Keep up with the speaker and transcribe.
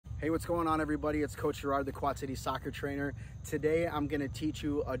Hey, what's going on, everybody? It's Coach Gerard, the Quad City soccer trainer. Today, I'm going to teach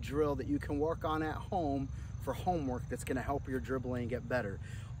you a drill that you can work on at home for homework that's going to help your dribbling get better.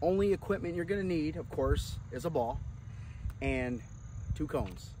 Only equipment you're going to need, of course, is a ball and 2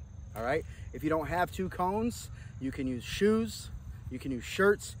 cones. All right? If you don't have 2 cones, you can use shoes, you can use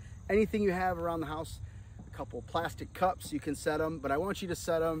shirts, anything you have around the house. A couple plastic cups, you can set them, but I want you to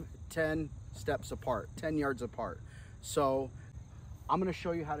set them 10 steps apart, 10 yards apart. So I'm going to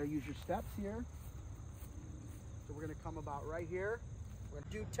show you how to use your steps here. So we're going to come about right here. We're going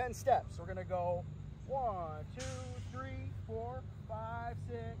to do 10 steps. We're going to go 1, 2, 3, 4, 5,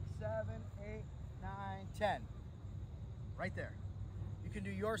 6, 7, 8, 9, 10. Right there. You can do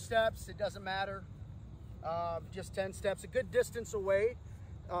your steps. It doesn't matter. Just 10 steps. A good distance away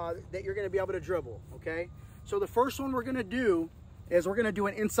that you're going to be able to dribble. Okay. So the first one we're going to do is we're going to do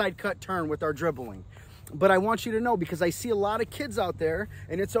an inside cut turn with our dribbling. But I want you to know, because I see a lot of kids out there,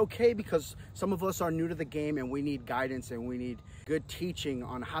 and it's okay because some of us are new to the game and we need guidance and we need good teaching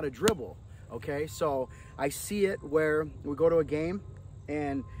on how to dribble, okay? So I see it where we go to a game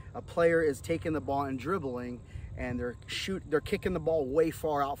and a player is taking the ball and dribbling and they're kicking the ball way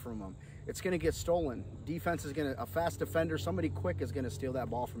far out from them. It's going to get stolen. Defense is going to, a fast defender, somebody quick is going to steal that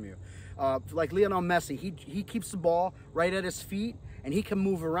ball from you. Like Lionel Messi, he keeps the ball right at his feet and he can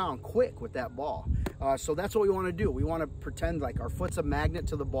move around quick with that ball. So that's what we want to do. We want to pretend like our foot's a magnet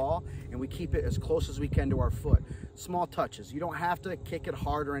to the ball and we keep it as close as we can to our foot. Small touches. You don't have to kick it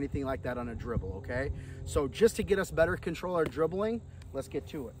hard or anything like that on a dribble, okay? So just to get us better control our dribbling, let's get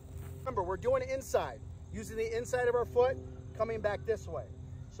to it. Remember, we're doing it inside, using the inside of our foot, coming back this way.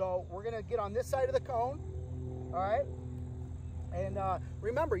 So we're going to get on this side of the cone, all right? And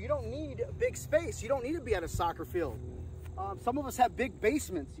remember, you don't need a big space. You don't need to be at a soccer field. Some of us have big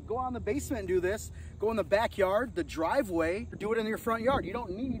basements. You go on the basement and do this. Go in the backyard, the driveway, or do it in your front yard.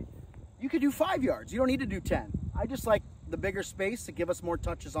 You could do 5 yards. You don't need to do 10. I just like the bigger space to give us more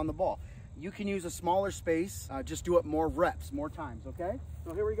touches on the ball. You can use a smaller space. Just do it more reps, more times, okay?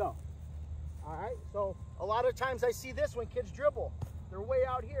 So here we go. All right, so a lot of times I see this when kids dribble. They're way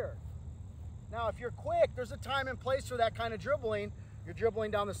out here. Now, if you're quick, there's a time and place for that kind of dribbling. You're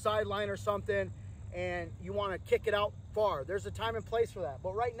dribbling down the sideline or something, and you want to kick it out far. There's a time and place for that.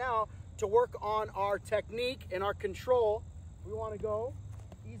 But right now, to work on our technique and our control, we want to go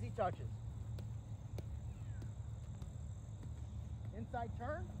easy touches. Inside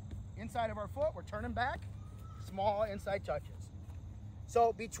turn, inside of our foot, we're turning back, small inside touches.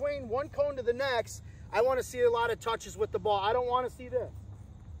 So between one cone to the next, I want to see a lot of touches with the ball. I don't want to see this.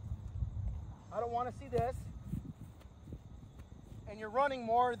 I don't want to see this. And you're running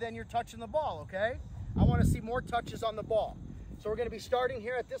more than you're touching the ball, okay? I want to see more touches on the ball. So we're going to be starting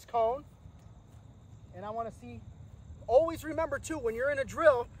here at this cone. And I want to see, always remember too, when you're in a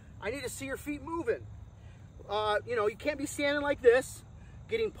drill, I need to see your feet moving. You know, you can't be standing like this,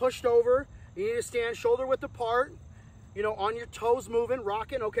 getting pushed over. You need to stand shoulder width apart, you know, on your toes moving,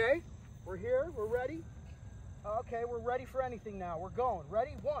 rocking, okay? We're here, we're ready. Okay, we're ready for anything now. We're going.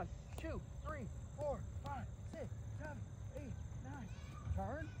 Ready? 1, 2, 3, 4, 5, 6, 7, 8, 9.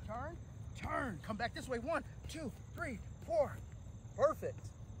 Turn, turn, turn. Come back this way. 1, 2, 3, 4. Perfect.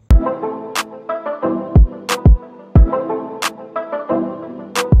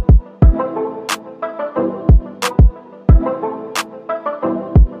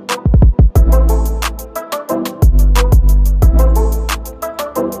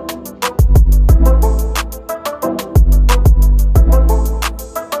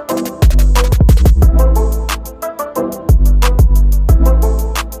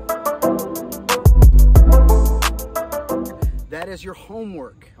 That is your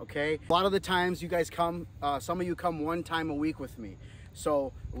homework, okay? A lot of the times you guys come, some of you come 1 time a week with me.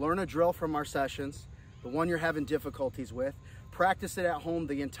 So learn a drill from our sessions, the one you're having difficulties with. Practice it at home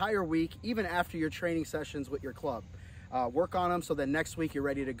the entire week, even after your training sessions with your club. Work on them so that next week you're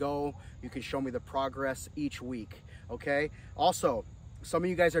ready to go. You can show me the progress each week, okay? Also, some of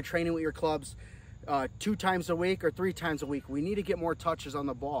you guys are training with your clubs 2 times a week or 3 times a week. We need to get more touches on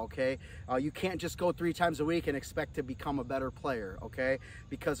the ball, okay? You can't just go 3 times a week and expect to become a better player, okay?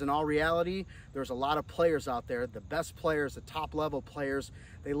 Because in all reality, there's a lot of players out there, the best players, the top level players.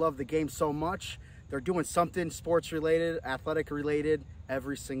 They love the game so much. They're doing something sports related, athletic related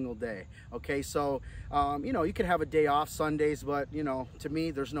every single day, okay? So, you know, you can have a day off Sundays, but, you know, to me,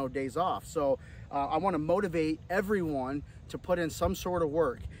 there's no days off. So I want to motivate everyone to put in some sort of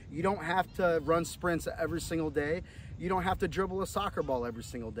work. You don't have to run sprints every single day. You don't have to dribble a soccer ball every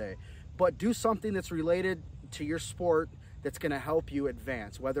single day. But do something that's related to your sport that's going to help you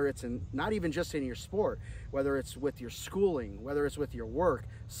advance, whether it's in, not even just in your sport, whether it's with your schooling, whether it's with your work,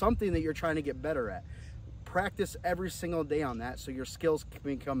 something that you're trying to get better at. Practice every single day on that so your skills can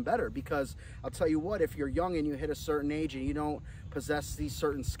become better, because I'll tell you what, if you're young and you hit a certain age and you don't possess these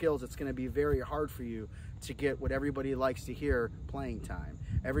certain skills, it's going to be very hard for you to get what everybody likes to hear, playing time.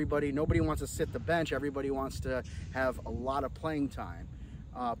 Nobody wants to sit the bench, everybody wants to have a lot of playing time.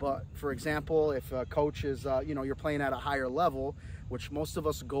 But for example, if a coach is, you're playing at a higher level, which most of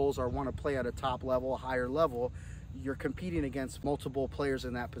us goals are want to play at a top level, a higher level, you're competing against multiple players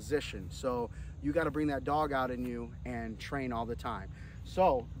in that position. So you got to bring that dog out in you and train all the time.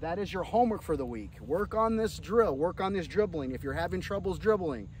 So that is your homework for the week. Work on this drill, work on this dribbling. If you're having troubles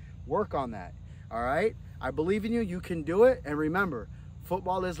dribbling, work on that. All right? I believe in you, you can do it. And remember,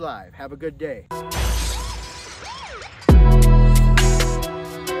 football is live. Have a good day.